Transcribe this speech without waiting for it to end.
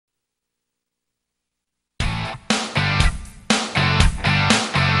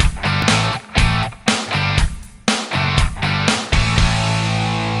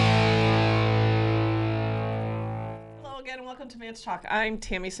to Manch Talk. I'm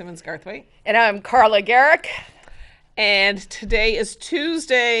Tammy Simmons-Garthwaite. And I'm Carla Garrick. And today is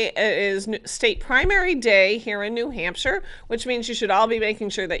Tuesday. It is state primary day here in New Hampshire, which means you should all be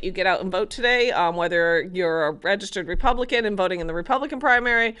making sure that you get out and vote today, whether you're a registered Republican and voting in the Republican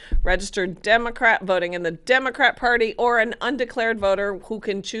primary, registered Democrat voting in the Democrat Party, or an undeclared voter who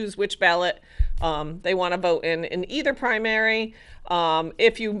can choose which ballot they want to vote in either primary.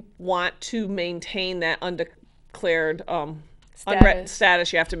 If you want to maintain that undeclared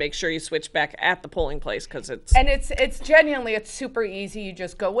status, you have to make sure you switch back at the polling place because it's genuinely, it's super easy. You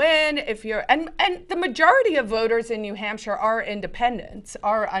just go in if you're and the majority of voters in New Hampshire are independents,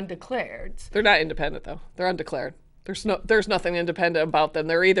 are undeclared. They're not independent though. They're undeclared. There's nothing independent about them.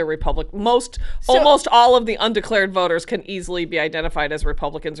 They're either Republican. Almost all of the undeclared voters can easily be identified as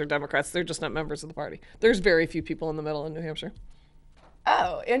Republicans or Democrats. They're just not members of the party. There's very few people in the middle in New Hampshire.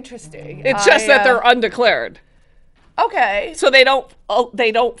 Oh, interesting. It's just that they're undeclared. Okay. So they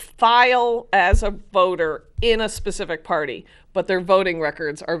don't file as a voter in a specific party, but their voting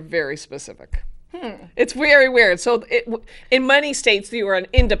records are very specific. It's very weird. So in many states, you are an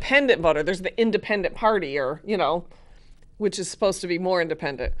independent voter. There's the independent party, or which is supposed to be more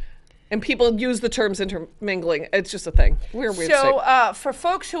independent. And people use the terms intermingling. It's just a thing. We're weird. So for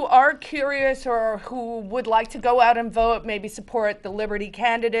folks who are curious or who would like to go out and vote, maybe support the Liberty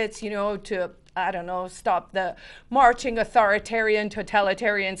candidates, to, I don't know, stop the marching authoritarian,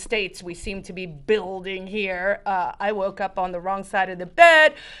 totalitarian states we seem to be building here. I woke up on the wrong side of the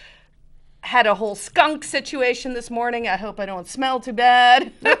bed. Had a whole skunk situation this morning. I hope I don't smell too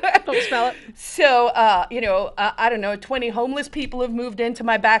bad. Don't smell it. So, I don't know, 20 homeless people have moved into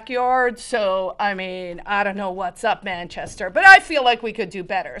my backyard. So, I mean, I don't know what's up, Manchester. But I feel like we could do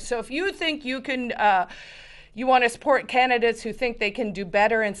better. So if you think you can, you want to support candidates who think they can do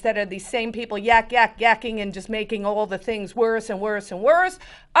better instead of these same people yakking and just making all the things worse and worse and worse,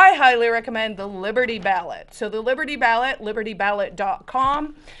 I highly recommend the Liberty Ballot. So the Liberty Ballot,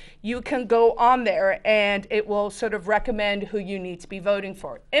 libertyballot.com. You can go on there and it will sort of recommend who you need to be voting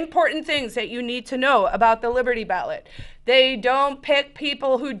for. Important things that you need to know about the Liberty Ballot. They don't pick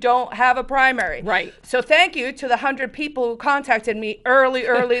people who don't have a primary. Right. So thank you to the 100 people who contacted me early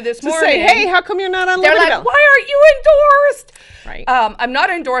this morning. Say, hey, how come you're not on Liberty Ballot? They're like, why aren't you endorsed? Right. I'm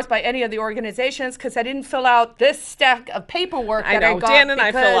not endorsed by any of the organizations because I didn't fill out this stack of paperwork that I got. Dan and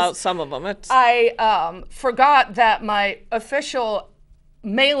I fill out some of them. I forgot that my official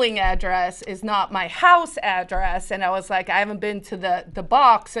mailing address is not my house address, and I was like, I haven't been to the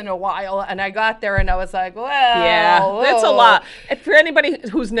box in a while, and I got there and I was like, well, yeah, that's a lot. And for anybody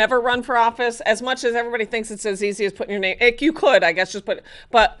who's never run for office, as much as everybody thinks it's as easy as putting your name, you could, I guess, just put it,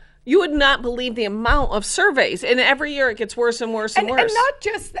 but you would not believe the amount of surveys, and every year it gets worse and worse and worse. And not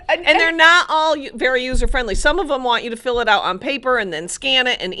just, and they're not all very user friendly. Some of them want you to fill it out on paper and then scan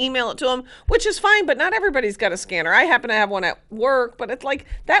it and email it to them, which is fine, but not everybody's got a scanner. I happen to have one at work, but it's like,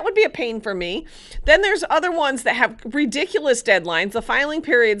 that would be a pain for me. Then there's other ones that have ridiculous deadlines. The filing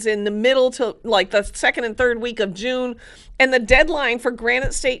period's in the middle to like the second and third week of June. And the deadline for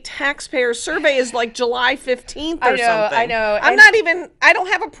Granite State taxpayer survey is like July 15th or something. I know. I don't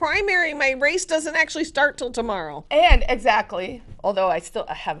have a primary. My race doesn't actually start till tomorrow. And exactly, although I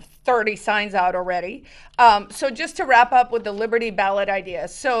have 30 signs out already. So just to wrap up with the Liberty Ballot idea.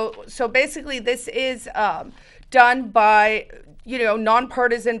 So basically this is done by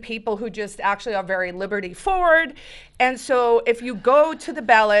nonpartisan people who just actually are very liberty forward. And so if you go to the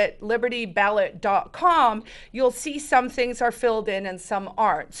ballot, libertyballot.com, you'll see some things are filled in and some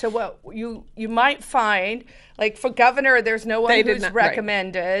aren't. So what you might find, like for governor, there's no one who's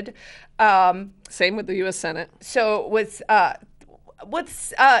recommended. Right. Same with the U.S. Senate. So with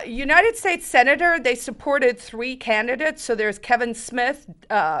United States Senator, they supported 3 candidates. So there's Kevin Smith,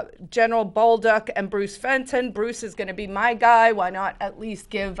 General Baldock, and Bruce Fenton. Bruce is going to be my guy. Why not at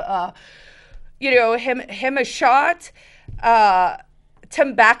least give him a shot?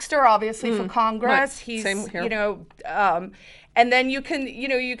 Tim Baxter, obviously for Congress. Right. He's Same here. and then you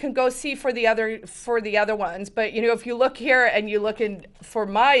can go see for the other ones. But if you look here and you look in for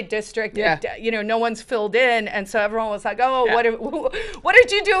my district, no one's filled in, and so everyone was like, "Oh, what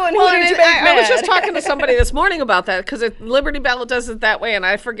did you do and who did you make mad?" I was just talking to somebody this morning about that because Liberty Ballot does it that way, and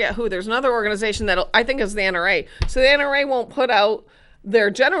I forget who. There's another organization that I think is the NRA. So the NRA won't put out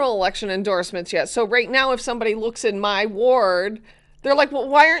their general election endorsements yet. So right now, if somebody looks in my ward, they're like, well,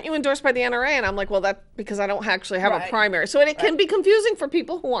 why aren't you endorsed by the NRA? And I'm like, well, that's because I don't actually have a primary. So it can be confusing for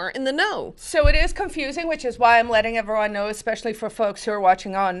people who aren't in the know. So it is confusing, which is why I'm letting everyone know, especially for folks who are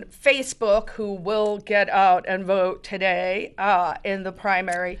watching on Facebook, who will get out and vote today in the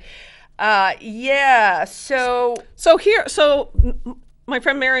primary. Yeah. So My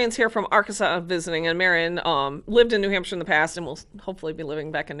friend Marion's here from Arkansas visiting, and Marion lived in New Hampshire in the past and will hopefully be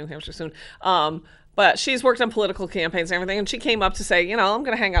living back in New Hampshire soon. But she's worked on political campaigns and everything, and she came up to say, I'm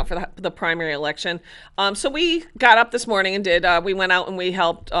going to hang out for the primary election. So we got up this morning and we went out and we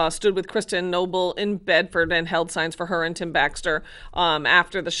helped, stood with Kristen Noble in Bedford and held signs for her and Tim Baxter.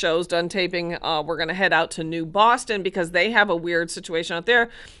 After the show's done taping, we're going to head out to New Boston because they have a weird situation out there.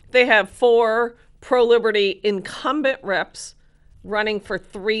 They have 4 pro-liberty incumbent reps running for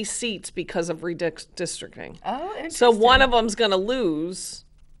 3 seats because of redistricting. Oh, interesting. So one of them's going to lose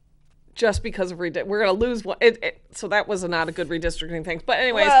just because of we're going to lose one. So that was not a good redistricting thing. But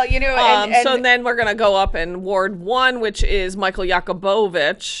anyways, well, so then we're going to go up in Ward 1, which is Michael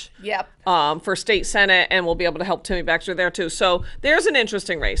Yakubovich. Yep. For state senate, and we'll be able to help Timmy Baxter there too. So there's an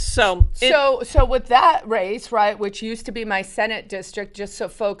interesting race. So with that race, right, which used to be my Senate district, just so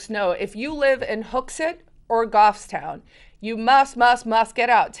folks know, if you live in Hooksett or Goffstown, you must get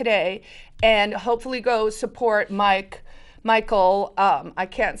out today and hopefully go support Michael, I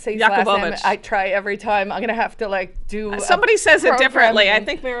can't say his last name. I try every time. I'm going to have to do somebody says it differently. I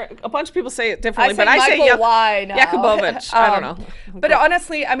think a bunch of people say it differently, but I say Y now. Yakubovich. I don't know. But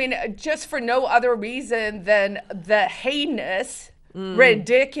honestly, I mean, just for no other reason than the heinous,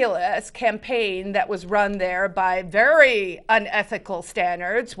 ridiculous campaign that was run there by very unethical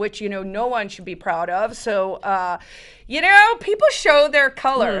standards, which, no one should be proud of. So, people show their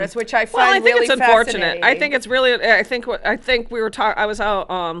colors, which I find really fascinating. Unfortunate. I think it's really. I think we were talking. I was out.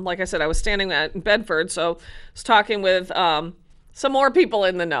 Like I said, I was standing in Bedford, so I was talking with some more people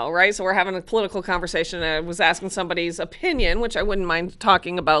in the know, right? So we're having a political conversation, and I was asking somebody's opinion, which I wouldn't mind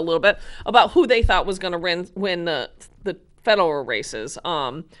talking about a little bit, about who they thought was going to win the federal races.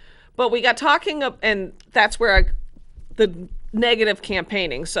 But we got talking, and that's where the negative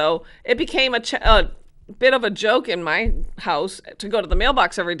campaigning. So it became a bit of a joke in my house to go to the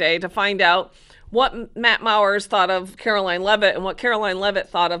mailbox every day to find out what Matt Mowers thought of Caroline Leavitt and what Caroline Leavitt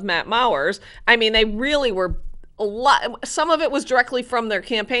thought of Matt Mowers. I mean, they really were a lot. Some of it was directly from their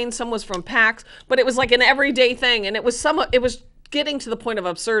campaign, some was from PACs, but it was like an everyday thing, and it was getting to the point of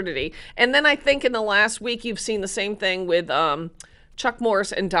absurdity. And then I think in the last week, you've seen the same thing with Chuck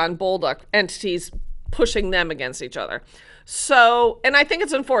Morse and Don Bolduc, entities pushing them against each other. So, and I think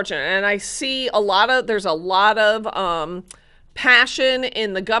it's unfortunate. And I see there's a lot of passion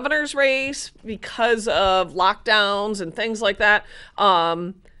in the governor's race because of lockdowns and things like that.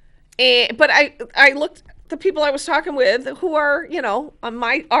 But I looked at the people I was talking with who are, on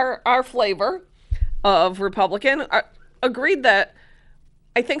our flavor of Republican, agreed that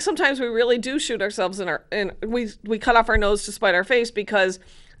I think sometimes we really do shoot ourselves we cut off our nose to spite our face, because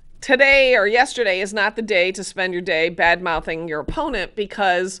today or yesterday is not the day to spend your day bad-mouthing your opponent,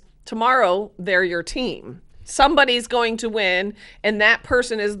 because tomorrow they're your team. Somebody's going to win, and that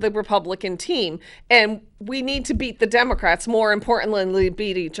person is the Republican team. And we need to beat the Democrats, more importantly,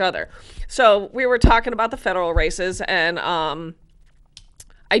 beat each other. So we were talking about the federal races, and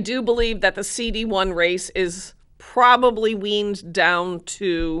I do believe that the CD1 race is probably weaned down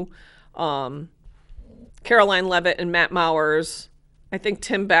to Caroline Leavitt and Matt Mowers. I think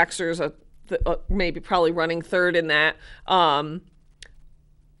Tim Baxter's maybe probably running third in that. I'll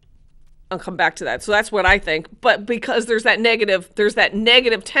come back to that. So that's what I think. But because there's that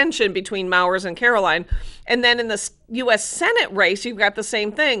negative tension between Mowers and Caroline. And then in the U.S. Senate race, you've got the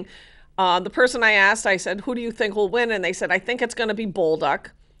same thing. The person I asked, I said, who do you think will win? And they said, I think it's going to be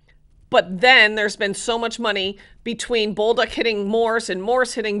Bolduc. But then there's been so much money between Bolduc hitting Morse and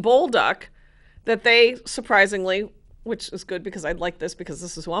Morse hitting Bolduc that they, surprisingly, which is good because I'd like this because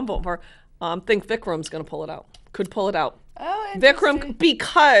this is who I'm voting for, think Vikram's going to pull it out. Could pull it out. Oh, Vikram,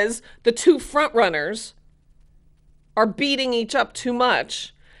 because the two front runners are beating each up too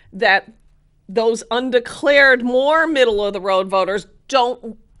much, that those undeclared, more middle of the road voters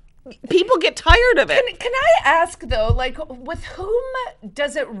people get tired of it. Can I ask though, with whom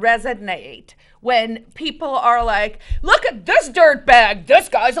does it resonate when people are like, look at this dirtbag, this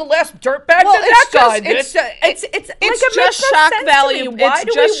guy's a less dirtbag than that guy. It's just shock value. Why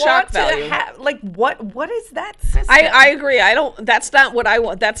do we want to have, what is that system? I agree. That's not what I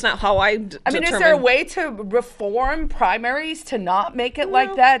want. That's not how I determine. I mean, is there a way to reform primaries to not make it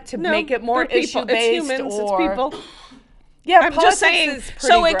like that, to make it more issue-based? It's humans, it's people. Yeah, I'm just saying.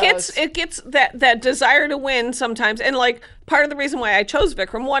 So it gets that desire to win sometimes, and part of the reason why I chose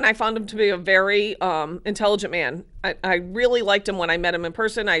Vikram, one, I found him to be a very intelligent man. I really liked him when I met him in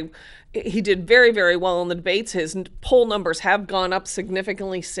person. He did very, very well in the debates. His poll numbers have gone up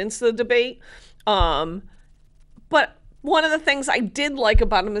significantly since the debate. But one of the things I did like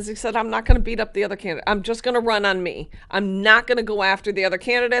about him is he said, I'm not going to beat up the other candidate. I'm just going to run on me. I'm not going to go after the other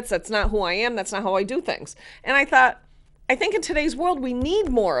candidates. That's not who I am. That's not how I do things. And I thought, I think in today's world, we need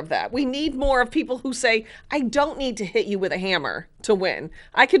more of that. We need more of people who say, I don't need to hit you with a hammer to win.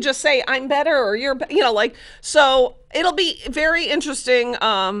 I could just say, I'm better or you're, like, so it'll be very interesting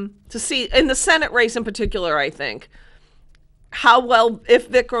to see in the Senate race in particular, I think, how well, if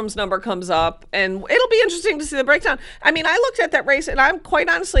Vikram's number comes up, and it'll be interesting to see the breakdown. I mean, I looked at that race, and I'm quite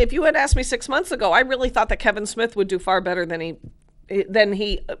honestly, if you had asked me 6 months ago, I really thought that Kevin Smith would do far better than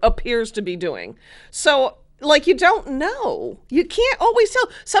he appears to be doing. So, like, you don't know. You can't always tell.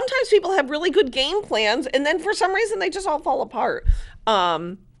 Sometimes people have really good game plans, and then for some reason they just all fall apart.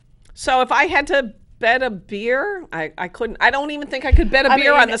 So if I had to bet a beer, I couldn't. I don't even think I could bet a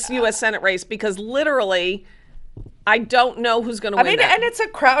beer on this U.S. Senate race because literally, I don't know who's going to win that. And it's a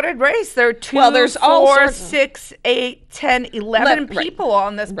crowded race. There are two, there's 4, 6, 8, 10, 11 people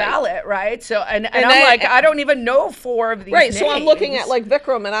on this ballot, right? So, and I'm like, I don't even know 4 of these names. So I'm looking at like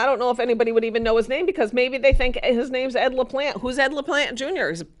Vikram, and I don't know if anybody would even know his name because maybe they think his name's Ed LaPlante. Who's Ed LaPlante Jr.?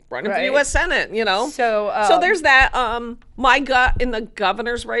 He's running for the U.S. Senate, So there's that. My gut in the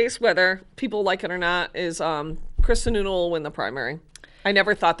governor's race, whether people like it or not, is Chris Sununu will win the primary. I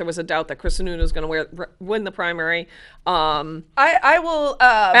never thought there was a doubt that Chris Sununu was going to win the primary. I will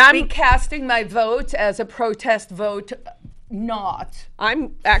be casting my vote as a protest vote, not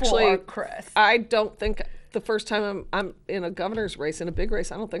I'm actually for Chris. I don't think the first time I'm in a governor's race, in a big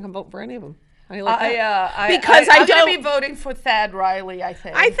race, I don't think I'm voting for any of them. I'm going to be voting for Thad Riley. I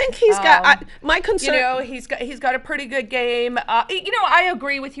think he's got my concern. He's got a pretty good game. I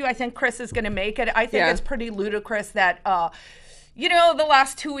agree with you. I think Chris is going to make it. I think it's pretty ludicrous that. The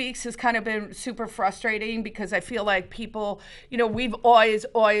last 2 weeks has kind of been super frustrating because I feel like people, we've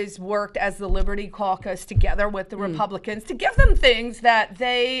always worked as the Liberty Caucus together with the Republicans to give them things that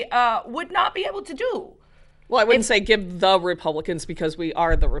they would not be able to do. Well, I wouldn't say give the Republicans because we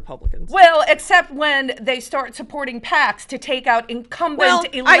are the Republicans. Well, except when they start supporting PACs to take out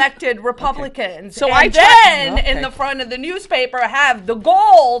incumbent elected Republicans. Okay. So in the front of the newspaper have the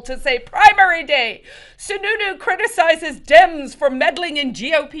goal to say primary day. Sununu criticizes Dems for meddling in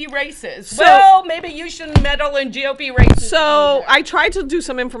GOP races. So maybe you shouldn't meddle in GOP races. So I tried to do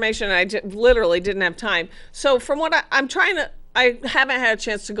some information and I literally didn't have time. So from what I'm trying to... I haven't had a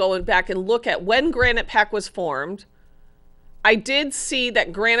chance to go back and look at when Granite PAC was formed. I did see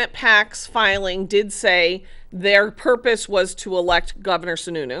that Granite PAC's filing did say their purpose was to elect Governor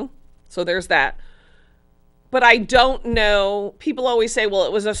Sununu. So there's that. But I don't know. People always say, well,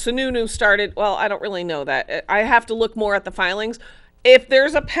 it was a Sununu started. Well, I don't really know that. I have to look more at the filings. If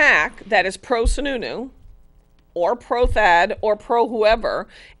there's a PAC that is pro-Sununu or pro-Thad or pro-whoever,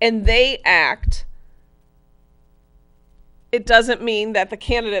 and they act... it doesn't mean that the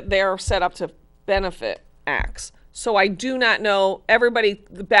candidate they're set up to benefit acts. So I do not know.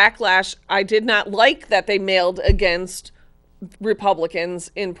 The backlash, I did not like that they mailed against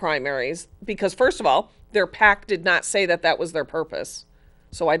Republicans in primaries because, first of all, their PAC did not say that that was their purpose.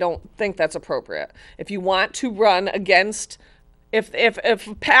 So I don't think that's appropriate. If you want to run against...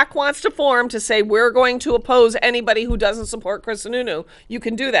 If PAC wants to form to say we're going to oppose anybody who doesn't support Chris Sununu, you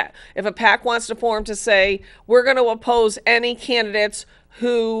can do that. If a PAC wants to form to say we're going to oppose any candidates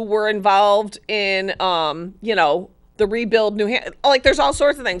who were involved in, the rebuild New Hampshire, like there's all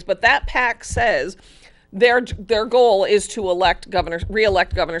sorts of things. But that PAC says their goal is to re-elect Governor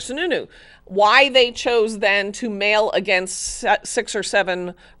Sununu. Why they chose then to mail against 6 or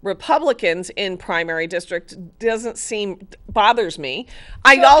 7 Republicans in primary district bothers me.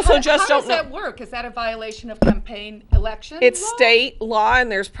 I also just don't know. How does that work? Is that a violation of campaign election It's law? state law, and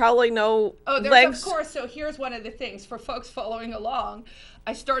there's probably no legs. Of course. So here's one of the things for folks following along.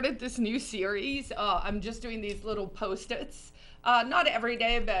 I started this new series. I'm just doing these little Post-its. Not every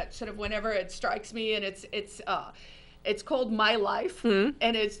day, but sort of whenever it strikes me, and it's called My Life, and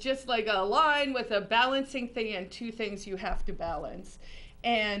it's just like a line with a balancing thing and 2 things you have to balance.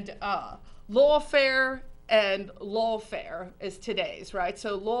 And lawfare and lawfare is today's, right?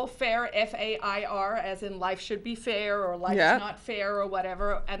 So lawfare, F-A-I-R, as in life should be fair or life's not fair or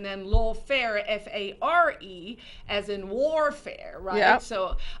whatever. And then lawfare, F-A-R-E, as in warfare, right? Yep.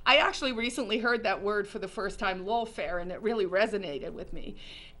 So I actually recently heard that word for the first time, lawfare, and it really resonated with me.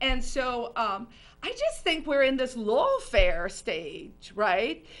 And so I just think we're in this lawfare stage,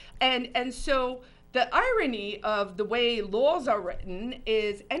 right? And so the irony of the way laws are written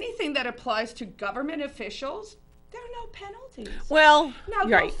is anything that applies to government officials There are no penalties. Well, Now go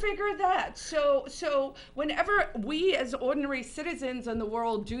right. figure that. So whenever we as ordinary citizens in the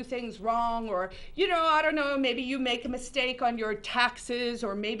world do things wrong, or I don't know, maybe you make a mistake on your taxes,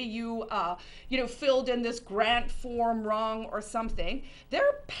 or maybe you filled in this grant form wrong or something, there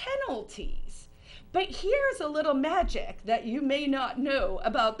are penalties. But here's a little magic that you may not know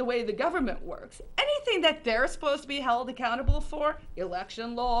about the way the government works. Anything that they're supposed to be held accountable for,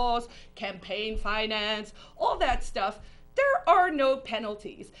 election laws, campaign finance, all that stuff, there are no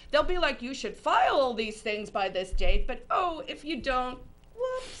penalties. They'll be like, you should file all these things by this date, but if you don't,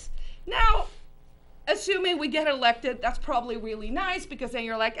 whoops. Now, assuming we get elected, that's probably really nice, because then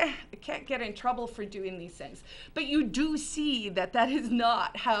you're like, I can't get in trouble for doing these things. But you do see that is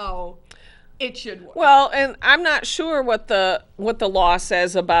not how it should work. Well, and I'm not sure what the law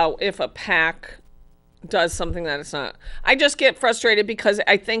says about if a PAC does something that it's not. I just get frustrated because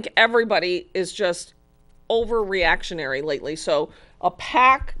I think everybody is just overreactionary lately. So a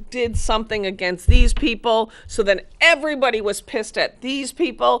PAC did something against these people, so then everybody was pissed at these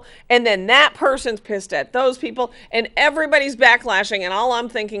people, and then that person's pissed at those people, and everybody's backlashing, and all I'm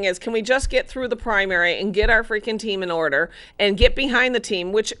thinking is, can we just get through the primary and get our freaking team in order and get behind the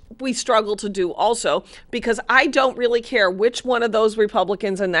team, which we struggle to do also, because I don't really care which one of those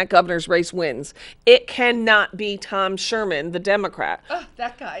Republicans in that governor's race wins. It cannot be Tom Sherman, the Democrat. Oh,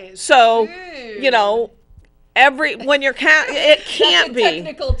 that guy is so, rude. When you're it can't That's a be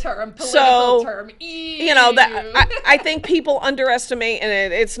technical term, political term. That I think people underestimate,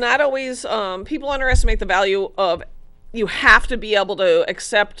 and it's not always people underestimate the value of, you have to be able to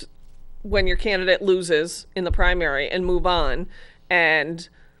accept when your candidate loses in the primary and move on and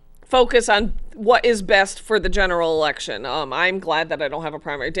focus on what is best for the general election. I'm glad that I don't have a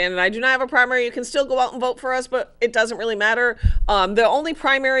primary. Dan and I do not have a primary. You can still go out and vote for us, but it doesn't really matter. The only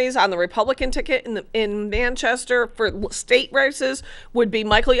primaries on the Republican ticket in Manchester for state races would be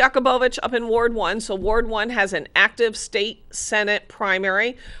Michael Yakubovich up in Ward 1. So Ward 1 has an active state Senate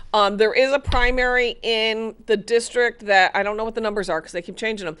primary. There is a primary in the district that, I don't know what the numbers are because they keep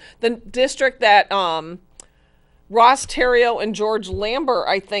changing them. The district that Ross Terrio and George Lambert,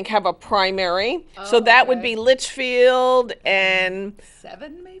 I think, have a primary. So that would be Litchfield and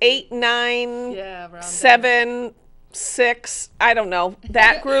 7, maybe? 8, 9, around 7, 6. I don't know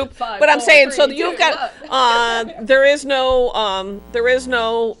that group. 5, but I'm 4, saying, 3, so 2, you've got there is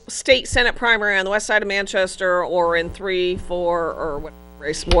no state Senate primary on the west side of Manchester or in 3, 4, or what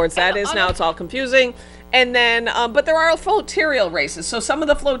race wards that is now. It's all confusing. And then, but there are floterial races. So some of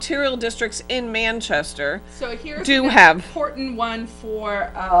the floterial districts in Manchester have important one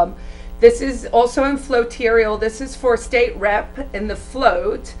for, this is also in floterial. This is for state rep in the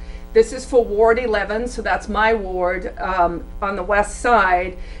float. This is for Ward 11, so that's my ward on the west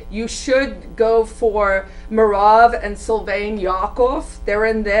side. You should go for Marav and Sylvain Yakov. They're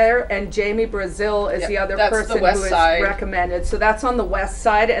in there, and Jamie Brazil is the other person who is recommended. So that's on the west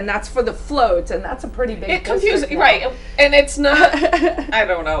side, and that's for the float, and that's a pretty big It confuses, right, and it's not, I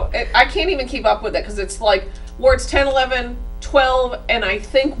don't know. I can't even keep up with it, because it's like wards 10, 11, 12, and I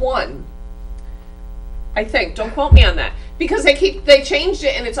think 1. I think, don't quote me on that, because they changed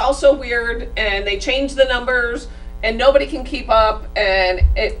it, and it's also weird, and they changed the numbers, and nobody can keep up, and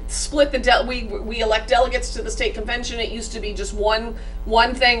it split we elect delegates to the state convention. It used to be just one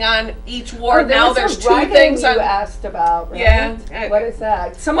thing on each ward. Now there's 2 things you asked about, right? Yeah. What is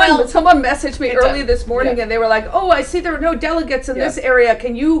that? Someone messaged me early this morning, and they were like, "Oh, I see there are no delegates in this area.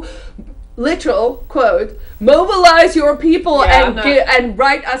 Can you?" Literal quote, mobilize your people and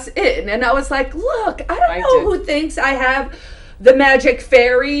write us in. And I was like, look, I don't know who thinks I have the magic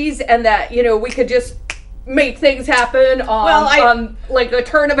fairies and that, we could just make things happen on like a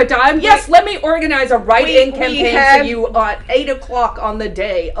turn of a dime. Yes, let me organize a write-in campaign for you at 8 o'clock on the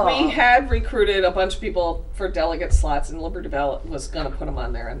day. We had recruited a bunch of people for delegate slots, and Liberty Bell was going to put them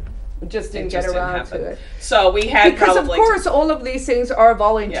on there, and just didn't get around to it. So we had because of course all of these things are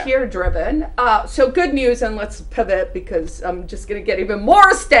volunteer driven. So good news, and let's pivot because I'm just gonna get even more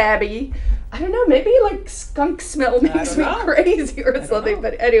stabby. I don't know, maybe like skunk smell makes me crazy or something.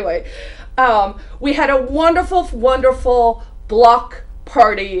 But anyway, we had a wonderful block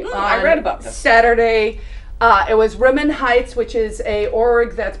party on I read about this. Saturday. It was Rimmon Heights, which is a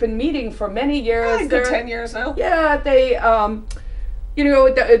org that's been meeting for many years. Good 10 years now. Yeah, they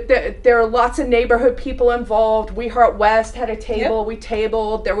there are lots of neighborhood people involved. We Heart West had a table. Yep. We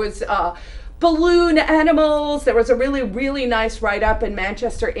tabled. There was balloon animals. There was a really, really nice write-up in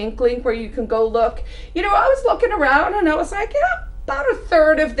Manchester Inklink where you can go look. I was looking around and I was like, yeah, about a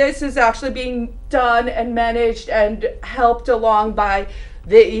third of this is actually being done and managed and helped along by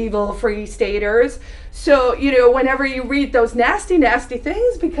the evil Free Staters. So, whenever you read those nasty, nasty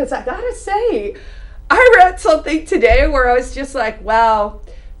things, because I gotta say, I read something today where I was just like, wow,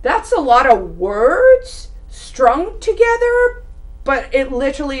 that's a lot of words strung together, but it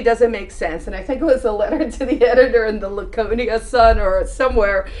literally doesn't make sense. And I think it was a letter to the editor in the Laconia Sun or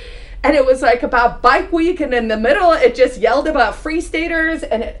somewhere. And it was like about Bike Week, and in the middle it just yelled about Free Staters,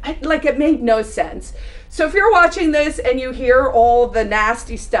 and it made no sense. So if you're watching this and you hear all the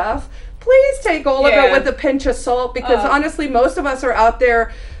nasty stuff, please take all of it with a pinch of salt, because honestly, most of us are out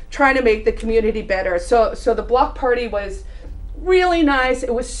there trying to make the community better. So the block party was really nice.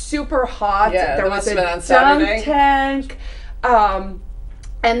 It was super hot. Yeah, there was a dunk tank.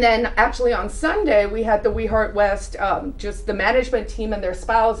 And then actually on Sunday, we had the We Heart West, just the management team and their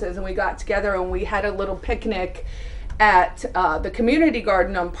spouses, and we got together and we had a little picnic at the community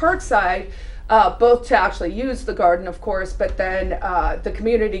garden on Parkside, both to actually use the garden, of course, but then the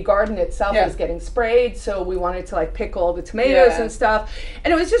community garden itself was getting sprayed, so we wanted to pick all the tomatoes and stuff.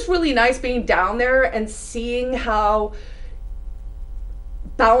 And it was just really nice being down there and seeing how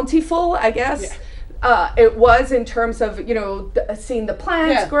bountiful, I guess, it was in terms of, seeing the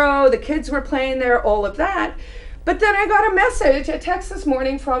plants grow, the kids were playing there, all of that. But then I got a text this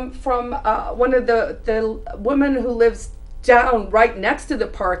morning from one of the women who lives down right next to the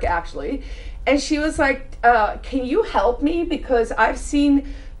park, actually. And she was like, can you help me? Because I've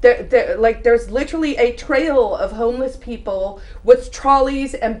seen there's literally a trail of homeless people with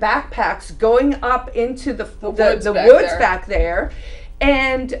trolleys and backpacks going up into the woods back there.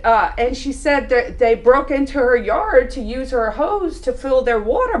 And she said that they broke into her yard to use her hose to fill their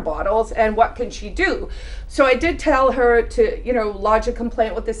water bottles, and what can she do? So I did tell her to, lodge a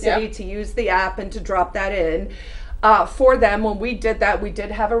complaint with the city, to use the app and to drop that in for them. When we did that, we did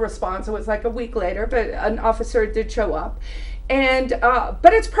have a response. It was like a week later, but an officer did show up. And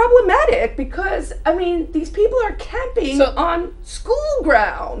but it's problematic because, these people are camping on school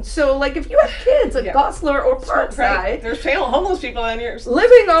grounds. So, if you have kids at Goslar or Parkside, there's homeless people on here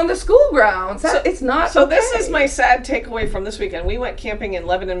living on the school grounds. It's not So this is my sad takeaway from this weekend. We went camping in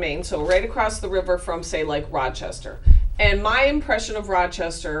Lebanon, Maine, so right across the river from, say, Rochester. And my impression of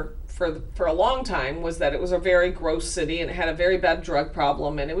Rochester for a long time was that it was a very gross city and it had a very bad drug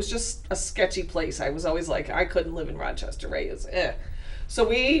problem, and it was just a sketchy place. I was always like, I couldn't live in Rochester, right? It was, So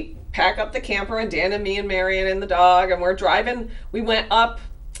we pack up the camper, and Dan and me and Marion and the dog, and we're driving. We went up,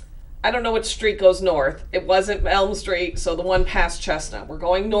 I don't know which street goes north. It wasn't Elm Street, so the one past Chestnut. We're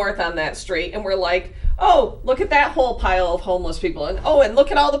going north on that street, and we're like, oh, look at that whole pile of homeless people. And and look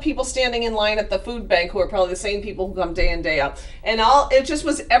at all the people standing in line at the food bank who are probably the same people who come day in, day out. And it just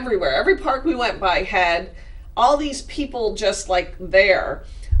was everywhere. Every park we went by had all these people just there.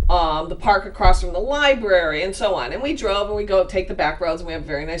 The park across from the library and so on. And we drove, and we go take the back roads, and we have a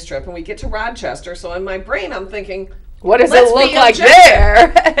very nice trip, and we get to Rochester. So in my brain, I'm thinking, what does it look like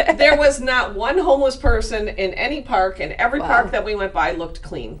there? There was not one homeless person in any park, and every park that we went by looked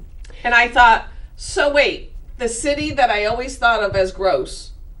clean. And I thought, so wait, the city that I always thought of as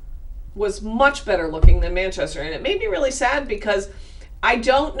gross was much better looking than Manchester. And it made me really sad because I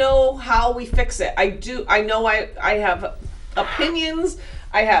don't know how we fix it. I know I have opinions.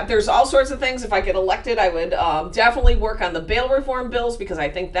 There's all sorts of things. If I get elected, I would definitely work on the bail reform bills because I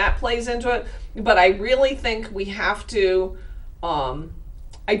think that plays into it. But I really think we have to,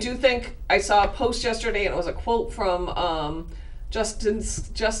 I do think I saw a post yesterday, and it was a quote from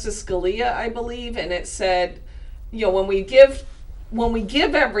Justice Scalia, I believe, and it said, when we give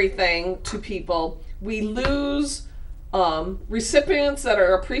everything to people, we lose recipients that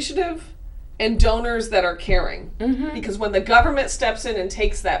are appreciative and donors that are caring. Mm-hmm. Because when the government steps in and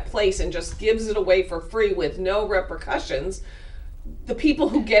takes that place and just gives it away for free with no repercussions, the people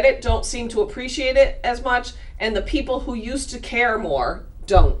who get it don't seem to appreciate it as much, and the people who used to care more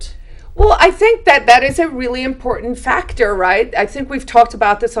don't. Well, I think that is a really important factor, right? I think we've talked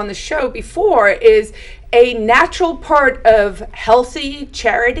about this on the show before, is a natural part of healthy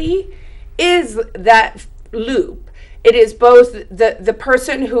charity is that loop. It is both the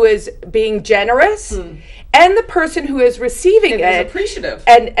person who is being generous and the person who is receiving it. Is appreciative.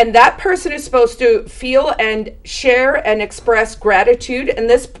 And that person is supposed to feel and share and express gratitude, and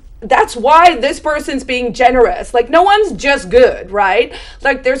that's why this person's being generous. No one's just good, right?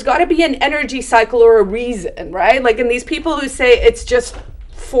 There's got to be an energy cycle or a reason, right? And these people who say it's just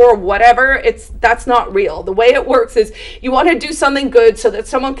for whatever, that's not real. The way it works is you want to do something good so that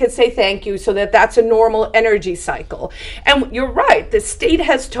someone can say thank you, so that that's a normal energy cycle. And you're right, the state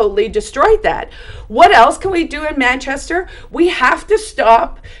has totally destroyed that. What else can we do in Manchester? We have to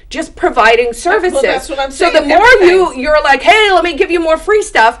stop just providing services. Well, that's what I'm saying. So the more you're like, hey, let me give you more free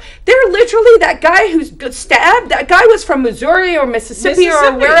stuff, they're literally, that guy who's stabbed, that guy was from Missouri or Mississippi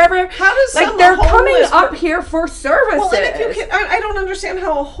or wherever. How does like they're coming up here for services? Well, and if you can, I don't understand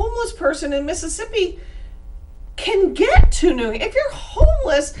how a homeless person in Mississippi can get to New York. If you're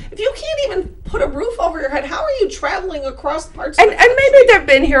homeless, if you can't even put a roof over your head, how are you traveling across parts of the country? And maybe they've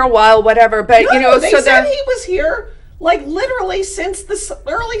been here a while, whatever, but no, they said he was here like literally since the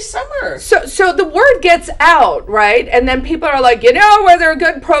early summer. So the word gets out, right? And then people are like, where there are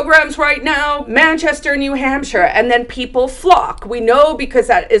good programs right now, Manchester, New Hampshire. And then people flock. We know because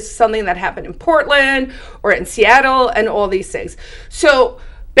that is something that happened in Portland or in Seattle and all these things. So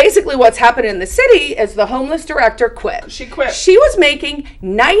basically what's happened in the city is the homeless director quit. She quit. She was making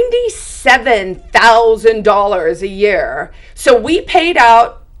 $97,000 a year. So we paid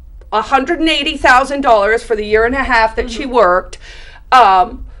out $180,000 for the year and a half that she worked.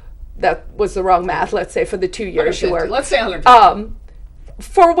 That was the wrong math. Let's say for the 2 years she worked. Let's say 100.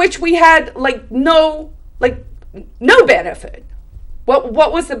 For which we had no benefit.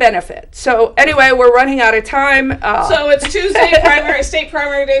 What was the benefit? So anyway, we're running out of time. So it's Tuesday, state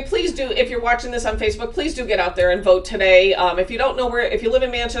primary day. Please do, if you're watching this on Facebook, please do get out there and vote today. If you don't know if you live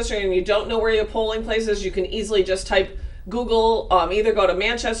in Manchester and you don't know where your polling place is, you can easily just type Google, either go to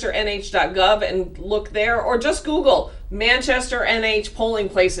manchesternh.gov and look there, or just Google Manchester NH polling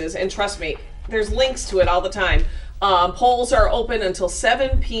places, and trust me, there's links to it all the time. Polls are open until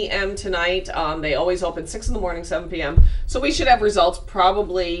 7 p.m. tonight. They always open 6 in the morning, 7 p.m. So we should have results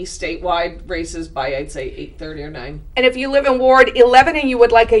probably statewide races by, I'd say, 8:30 or 9. And if you live in Ward 11 and you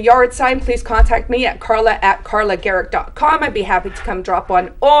would like a yard sign, please contact me at carla@carlagarrick.com. I'd be happy to come drop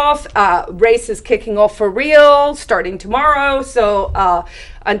one off. Race is kicking off for real starting tomorrow. So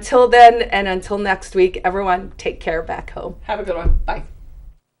until then and until next week, everyone, take care back home. Have a good one. Bye.